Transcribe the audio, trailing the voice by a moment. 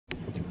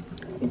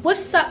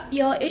What's up,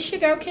 y'all? It's your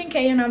girl Ken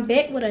K, and I'm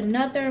back with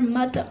another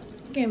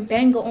motherfucking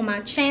banger on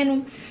my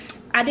channel.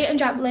 I didn't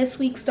drop last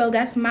week, so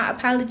that's my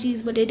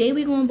apologies. But today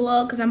we're gonna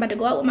vlog because I'm about to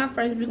go out with my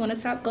friends. We're gonna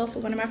Top Golf for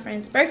one of my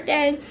friends'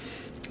 birthday,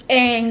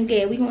 and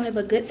yeah, we're gonna have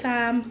a good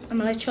time. I'm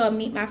gonna let y'all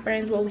meet my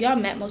friends. Well, y'all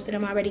met most of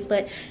them already,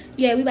 but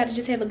yeah, we about to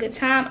just have a good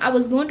time. I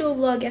was going to do a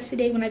vlog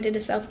yesterday when I did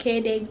a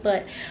self-care day,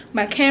 but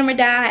my camera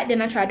died.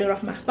 Then I tried to do it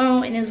off my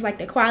phone, and it was like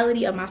the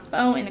quality of my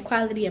phone and the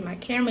quality of my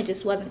camera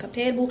just wasn't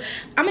compatible.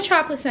 I'm gonna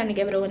try to put something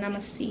together though, and I'm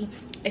gonna see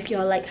if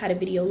y'all like how the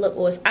video look,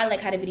 or if I like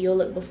how the video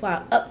look before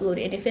I upload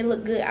it. And if it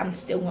look good, I'm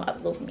still gonna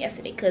upload from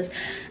yesterday, because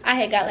I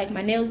had got like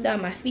my nails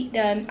done, my feet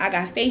done, I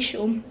got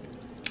facial,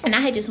 and I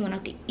had just went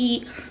out to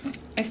eat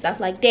and stuff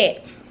like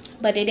that.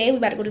 But today we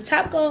about to go to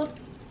Top Golf.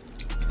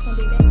 I'll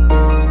be back.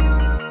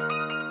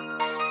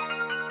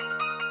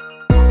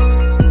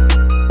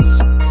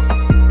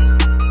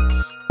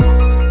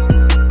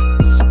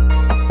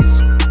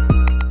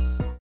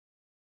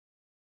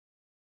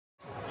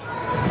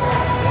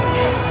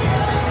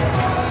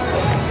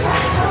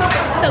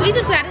 So we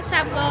just got to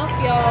Top Golf,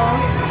 y'all,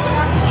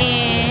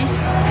 and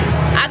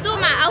I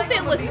thought my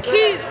outfit was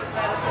cute.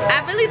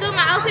 I really thought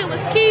my outfit was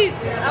cute,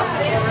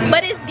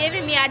 but it's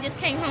giving me I just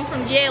came home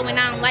from jail, and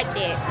I don't like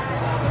that.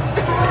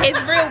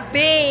 It's real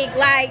big,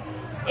 like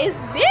it's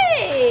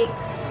big.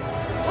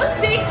 What's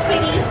big,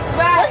 sweetie?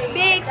 Right. What's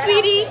big,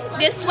 sweetie?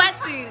 This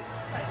sweatsuit.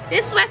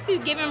 This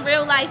sweatsuit giving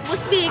real life.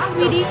 What's big,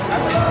 sweetie?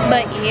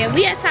 But yeah,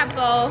 we at Top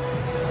Golf.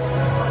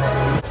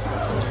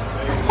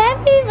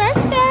 Happy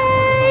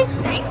birthday!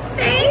 Thanks.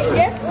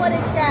 Just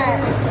ordered shot.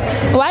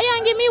 Why y'all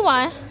ain't give me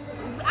one?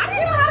 I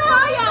didn't know how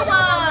far y'all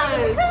was.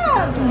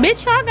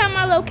 Bitch, y'all got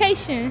my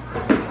location.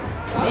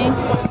 See?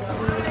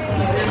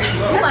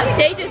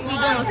 They just be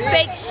doing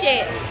fake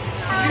shit.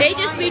 They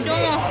just be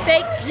doing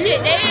fake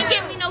shit. They didn't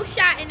give me no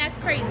shot, and that's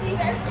crazy.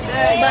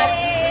 But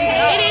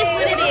it is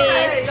what it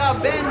is.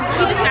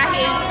 We just got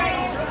here.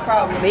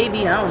 Probably,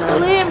 maybe, I don't know.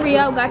 Lily and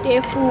Rio got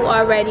their food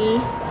already.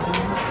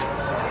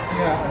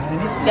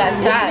 Got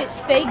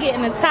shots. Bitch, they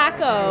getting a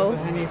taco.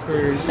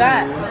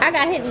 Shot. I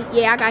got Henny.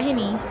 Yeah, I got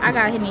Henny. I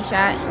got Henny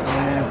shot.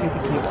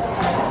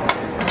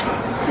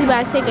 We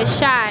about to take a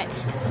shot.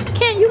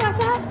 Ken, you got a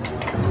shot?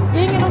 You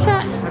ain't get no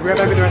shot? I'll grab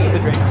back with the rest of the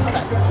drinks.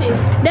 Okay.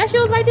 That's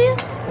yours right there?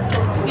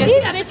 Yeah,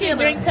 These bitches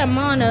drink to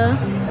Mana.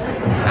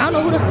 I don't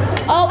know who the...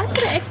 Oh, I should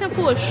have asked him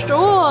for a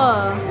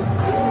straw.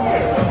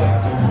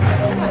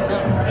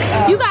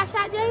 You got a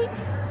shot, Jade?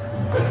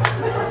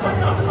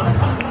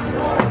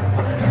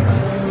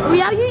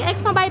 Rio, you ain't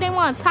ask nobody they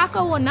want a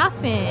taco or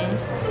nothing.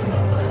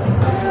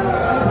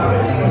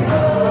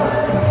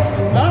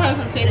 I don't have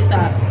some tater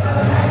tots.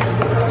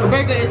 The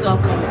burger is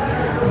off.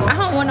 I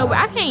don't want no...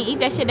 I can't eat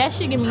that shit. That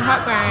shit give me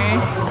heartburn.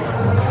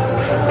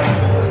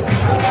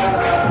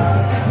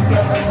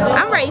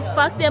 I'm ready to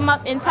fuck them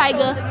up in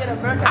Tiger.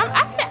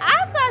 I said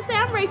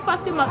I'm ready to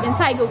fuck them up in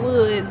Tiger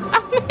Woods. I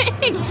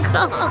mean,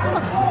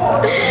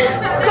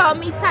 call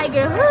me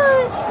Tiger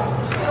Woods.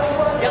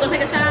 You gonna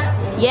take a shot?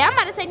 Yeah, I'm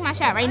about to take my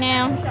shot right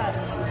now.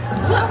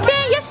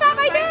 Ken, your shot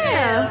right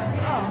there.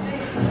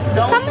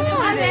 Come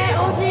on.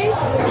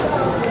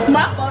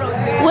 My photo's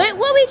good.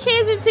 What we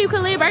cheering to?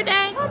 Khalid's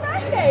birthday?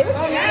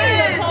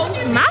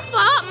 My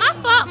fault.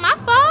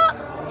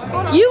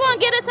 You want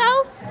to get a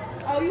toast?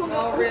 Oh, you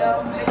want to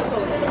Rio?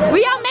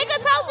 Rio, make a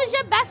toast. Is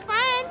your best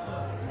friend.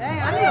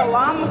 Dang, I need a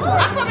llama.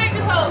 I'm gonna make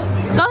the toast.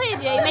 Go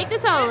ahead, Jay. Make the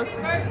toast.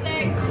 Happy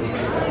birthday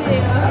to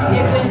Leah.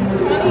 It's been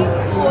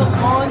 24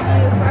 long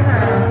years for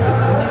her.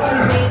 But she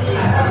made it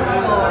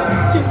this far.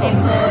 And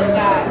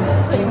God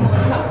put him on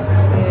top.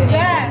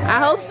 Yeah. I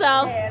hope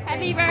so.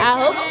 Happy birthday. I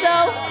hope so.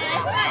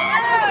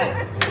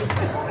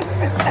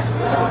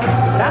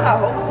 I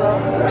hope so.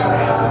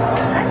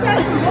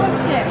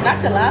 Not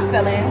till I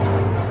fell in.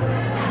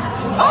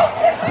 Oh,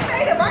 shit, we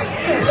made it right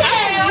here.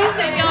 Yeah,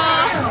 listen,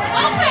 y'all.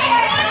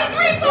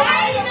 Okay, 23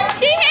 points.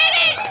 She hit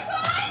it.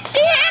 She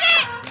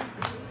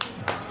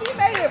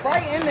made it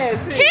right in there,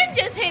 too. Ken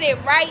just hit it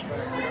right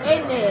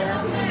in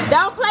there.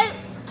 Don't play.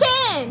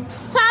 Ken,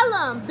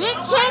 tell him. Big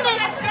Ken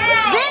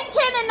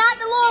and not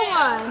the little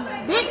one.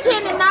 Big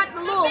Ken and not the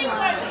little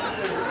one.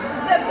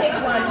 The big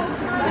one.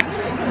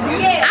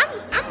 Yeah.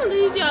 I'm gonna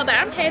lose, y'all, but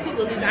I'm happy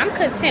with losing. I'm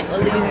content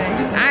with losing.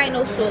 I ain't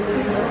no sore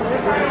loser.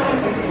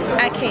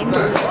 I can't do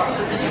it.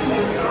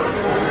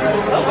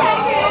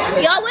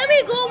 Y'all, where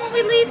we going when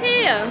we leave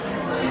here?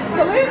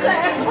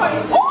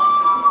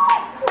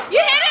 You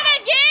hit it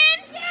again?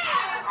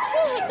 She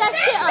hit that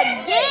shit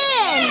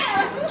again.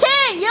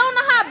 Ken, you don't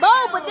know how to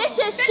bowl, but this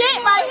your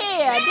shit right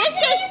here. This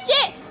your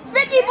shit.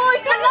 50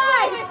 boys for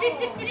life.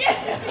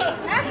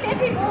 Not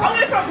 50 boys.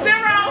 Only from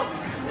 0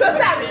 to 7.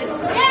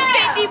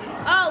 Yeah. 50.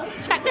 Oh,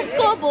 check the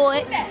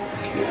scoreboard.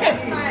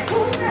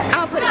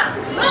 I'll put it.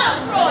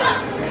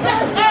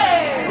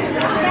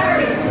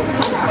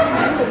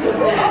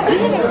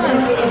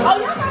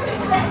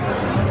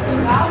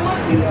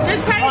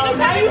 Just crazy.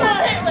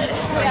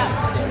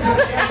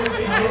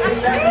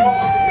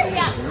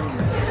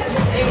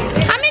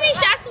 How many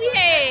shots we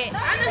had?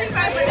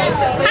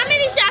 How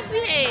many shots we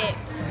had?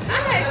 I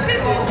had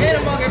 50 in a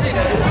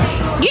margarita.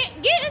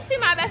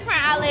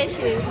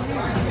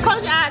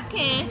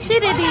 can. She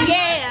did it.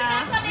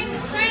 Yeah.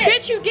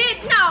 Bitch, you did?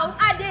 No,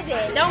 I did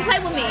it. Don't play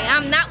with me.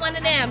 I'm not one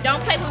of them.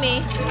 Don't play with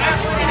me.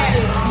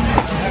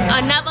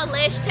 Another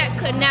lash tech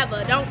could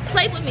never. Don't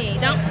play with me.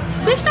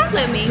 Bitch, don't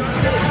play with me.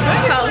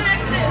 So,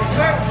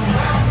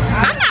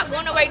 I'm not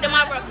going to work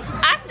tomorrow.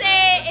 I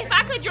said if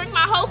I could drink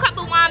my whole cup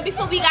of wine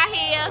before we got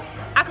here,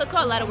 I could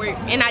call out of work.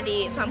 And I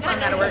did, so I'm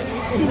calling out of work.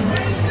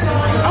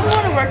 I'm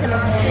going to work in the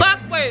morning.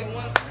 Fuck work.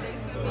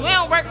 We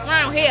don't work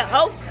around here,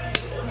 ho.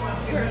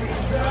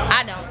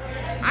 I don't.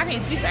 I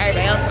can't speak for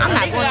everybody else. I'm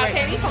not going to work.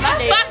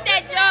 Fuck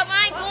that job.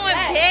 I ain't going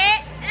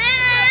back.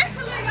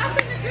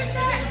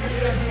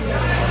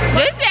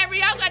 This every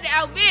y'all got the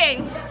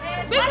outfit.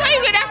 Bitch, where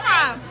you get that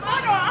from?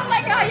 Hold on, I'm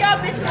like how y'all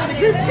bitches on the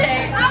good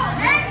check. Oh,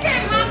 and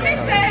Kim, mommy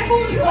said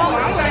who you are.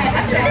 I'm gonna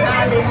ask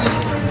that.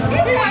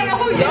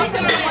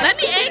 Let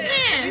me ask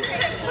him.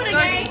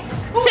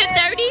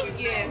 10:30?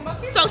 Yeah.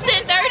 So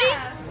 10:30?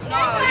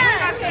 No,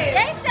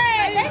 They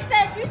said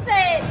you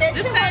said that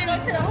you want to go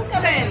to the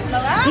hookah man.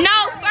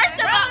 No, first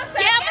of all,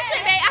 yeah, I'm gonna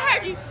say that. I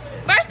heard you.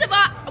 First of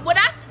all, what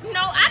I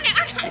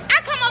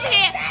come over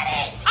here.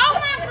 Oh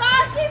my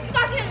God, she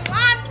fucking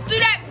lying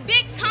through that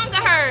big tongue of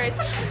hers.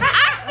 I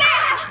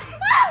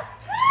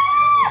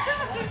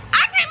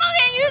came over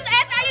here and used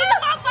after I used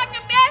the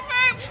motherfucking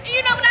bathroom. And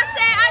you know what I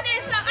said? I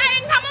didn't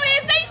come over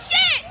here and say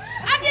shit.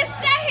 I just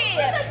sat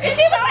here. And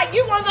she was like,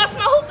 you wanna go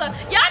smoke hookah?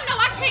 Y'all know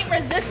I can't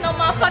resist no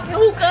motherfucking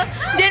hookah.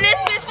 Then this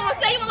bitch gonna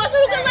say, you wanna go to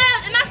hookah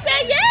lounge? And I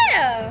said,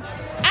 yeah.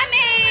 I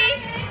mean,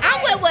 I'm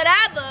with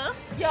whatever.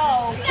 Yo,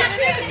 I'm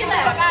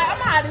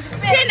hot as shit.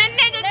 Can a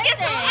nigga get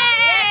some ass?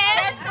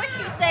 That's what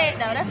she said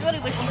though. That's really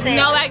what she said.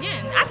 No, I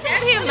didn't. I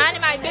came here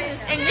minding my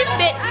business, and this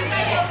bitch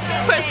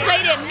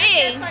persuaded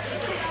me.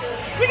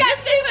 We got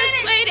 2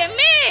 minutes. Persuaded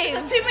me. It's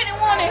a 2-minute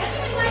warning.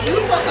 You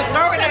supposed to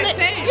throw it at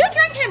 10. You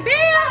drinking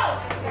beer?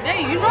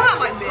 Hey, you know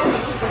I like beer.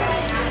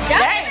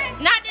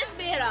 Damn. Not this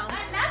beer though.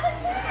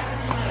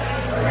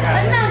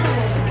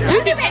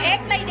 You didn't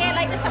act like that,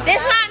 like this.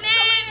 This my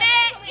man,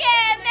 Matt.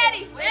 Yeah,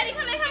 Maddie.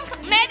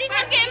 Maddie,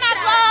 come get in my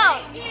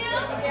vlog.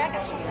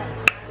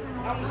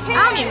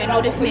 I don't even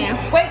know this man.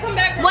 Wait, come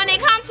back. When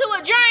it comes to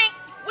a drink,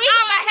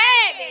 I'ma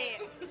have it.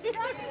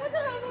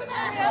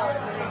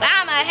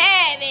 I'ma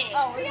have it.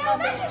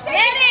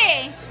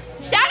 Maddie,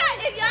 shout out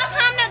if y'all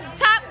come to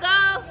Top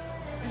Golf,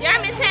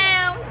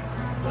 Germantown.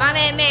 My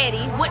man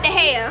Maddie with the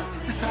hair.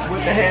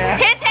 With the hair.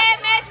 His hair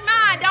match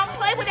mine. Don't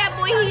play with that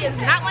boy. He is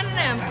not one of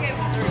them.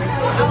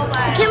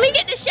 Can we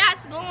get the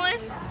shots going?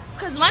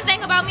 Cause one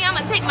thing about me, I'm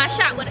gonna take my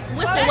shot with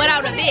or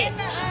without a bitch.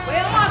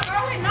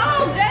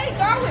 No, Jay,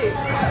 go it.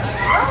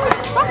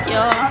 Fuck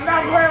y'all. I'm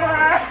not going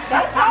with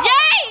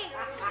Jay!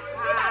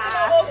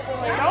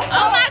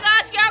 Oh my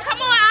gosh, girl, come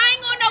on. I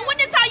ain't gonna know what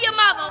to tell your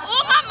mother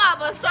or my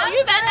mother, so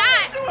you better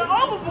not.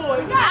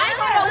 overboard. I ain't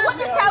gonna know what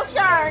to tell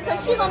Sharon,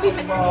 cause she gonna be. Oh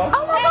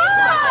my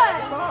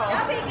god!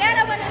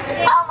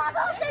 Oh my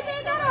gosh, they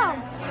did get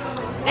him.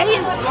 And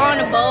he's throwing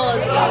the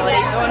balls, y'all.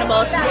 Like throwing the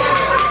balls.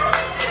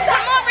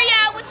 Come on,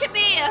 Rial, with your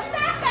beer.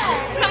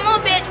 Come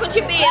on, bitch, with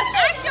your beer.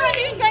 I'm sure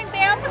you drink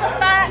beer for the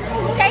spot.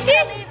 Take it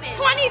or leave it.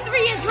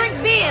 23 and drink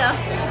beer.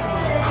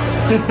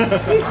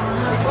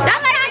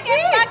 That's like I get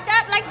fucked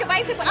up like the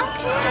white people.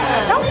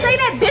 Don't say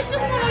that, bitch. This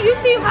one on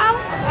YouTube, how?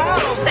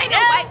 Don't say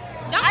that, white.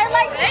 I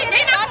like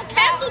they not gonna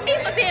cancel me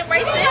for being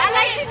racist. I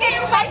like to get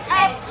fucked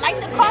up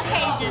like the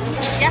Caucasians.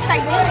 Yes,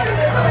 I do.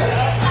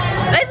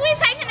 Is we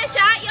taking a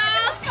shot,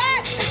 y'all?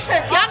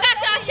 Y'all got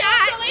y'all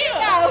shot? You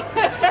know,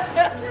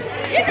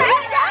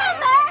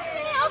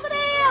 Over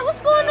there.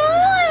 What's going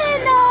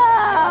on?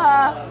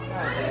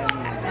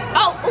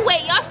 Oh,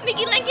 wait, y'all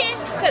sneaky linking?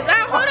 Cause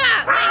hold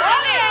up. Wait.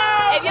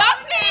 If y'all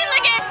sneaky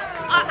linking,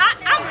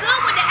 I'm good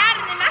with the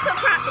editing. I could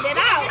crop it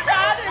out.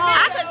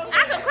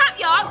 I could crop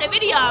y'all off the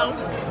video.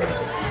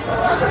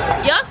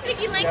 Y'all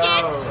sneaky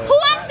linking. Who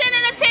I'm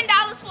sending the $10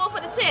 for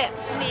the tip?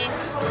 Me.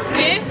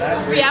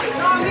 Yeah.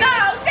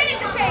 No, send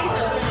it to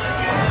Taser.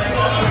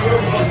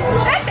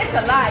 That bitch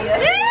a liar.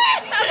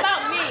 That's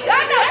about me.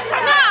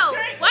 No.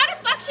 Why the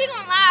fuck she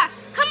gonna lie?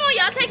 Come on,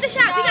 y'all, take the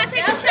shot. We gotta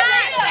take the shot.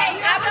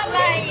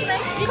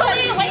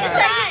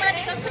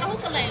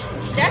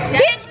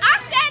 Bitch, I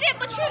said it,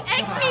 but you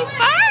asked me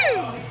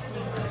first.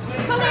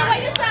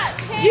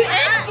 You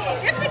asked me.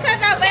 just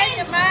because I read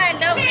your mind,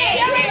 don't mean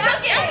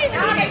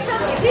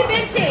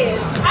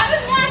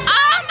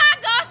Oh my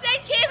gosh, they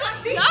cheers.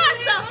 Y'all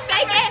some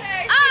fake ass.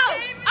 Oh.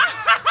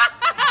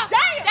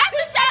 That's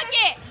what y'all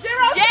get. We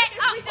done.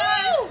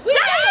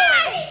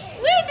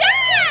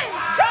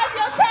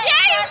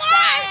 Jay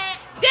won.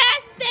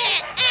 That's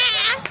that.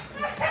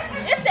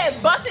 It said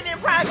busting in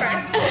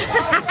progress.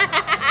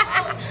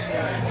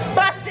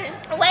 Busting.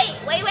 Wait.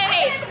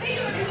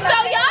 So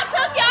y'all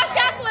took y'all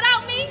shots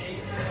without me?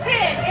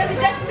 It was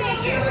just me and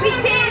you. We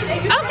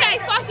 10. Okay,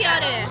 fuck y'all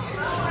then.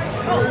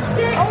 Oh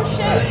shit.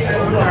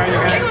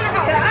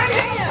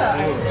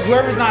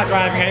 Whoever's not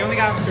driving, I only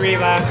got 3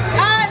 left.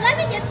 let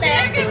me get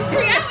that.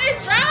 Rial is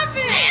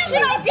driving. She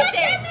gonna get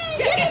that.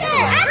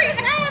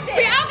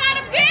 We all got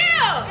a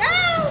bill.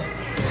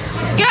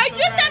 Girl,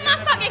 you that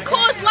motherfucking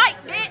Coors Light,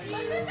 bitch.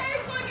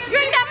 You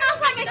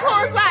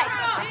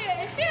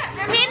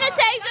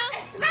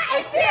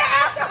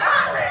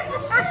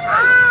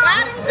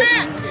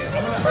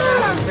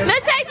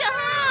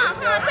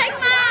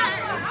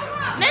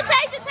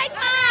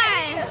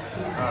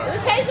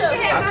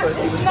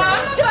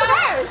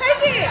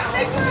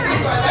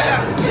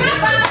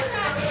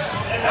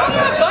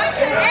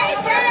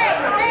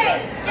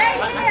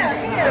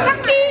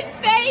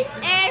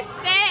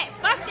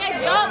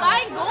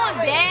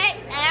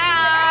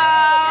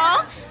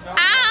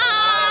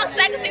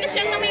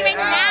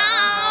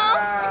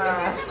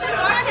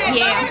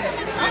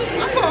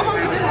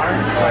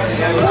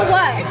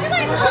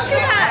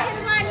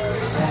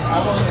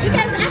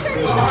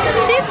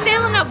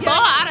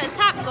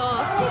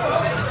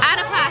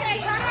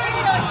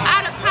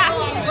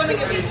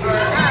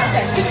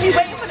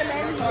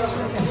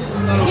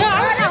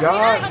Y'all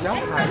hide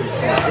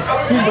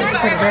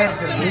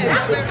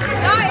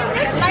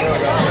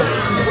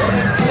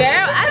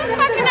Girl, I don't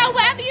fucking know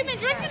whatever you've been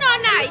drinking all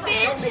night,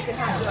 bitch.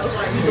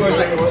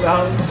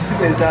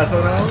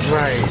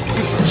 Right.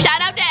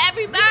 Shout out to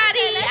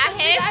everybody. I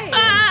had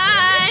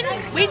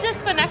fun. We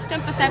just finessed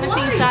them for 17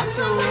 shots,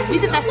 so we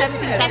just have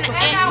 17 shots.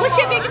 And what's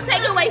your biggest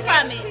takeaway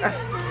from it?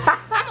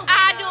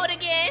 I'll do it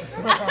again. If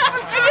you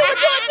would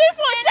do a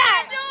teapot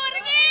shot. Do it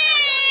again.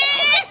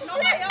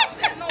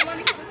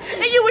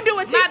 And you would do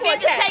a teapot shot. My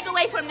biggest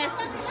takeaway from this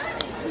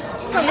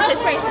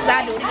experience is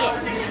I'll do it again.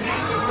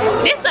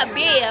 This a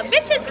beer.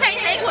 Bitches can't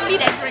hang with me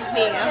that drink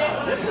beer.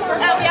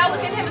 Oh, y'all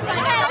was giving him a $20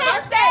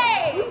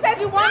 birthday. You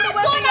said you wanted to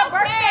win for your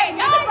birthday.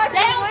 Niggas let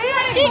you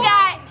win. She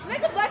got.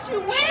 Niggas let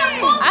you win.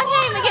 I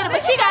can't even get it,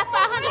 but she got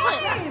 500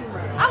 points.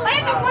 I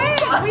let them win.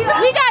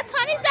 We got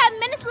 27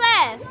 minutes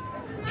left.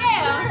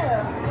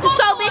 Yeah.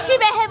 So bitch, she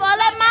better have all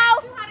that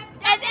mouth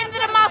at the end of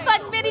the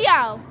motherfucking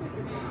video.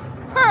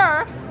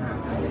 Her.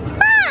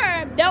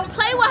 Don't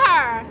play with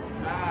her.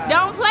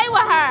 Don't play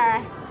with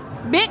her.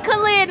 Big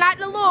Khalid, not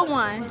the little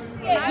one.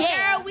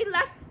 Yeah. Girl,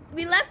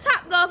 we left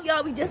Top Golf,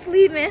 y'all. We just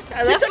leaving.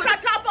 She took her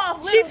top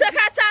off. She took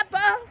her top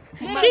off.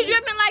 She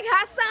dripping like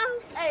hot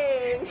sauce.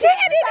 Hey. She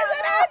ain't even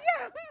said that.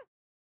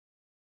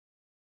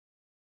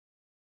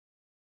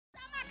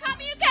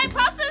 You can't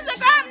post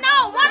Instagram.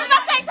 No, one of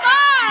us ain't fun.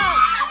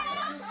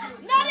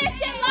 No, this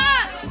shit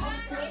locked.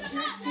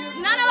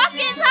 None of us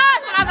getting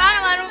touched when I got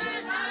him.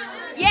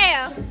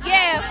 Yeah.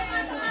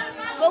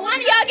 But one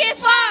of y'all getting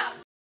fucked.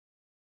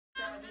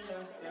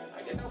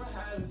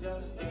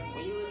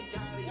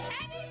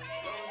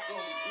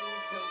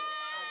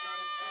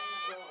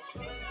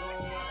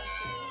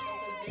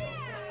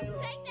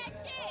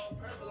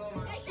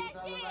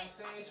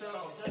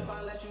 If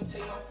I let you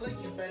take my flick,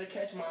 you better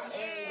catch my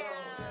angle.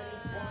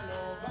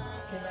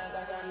 Came back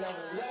like I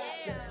never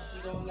left. She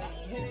gon' let me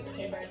hit it.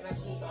 Came back like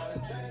she got a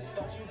dress.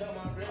 Thought you got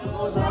my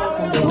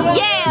real.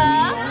 Yeah.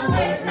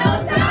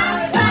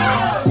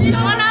 She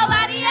don't want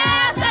nobody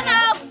else. I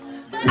know.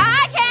 I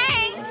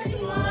can't.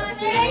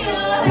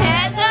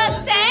 Had the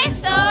same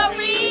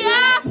story.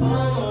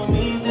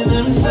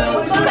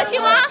 Cause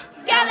you want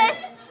jealous.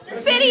 The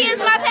city is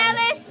my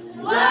palace.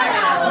 What I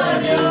will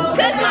do. Cause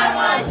I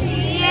want you.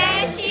 Yeah.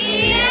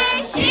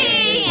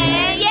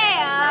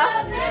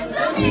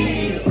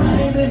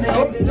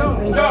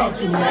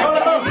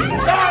 Yo.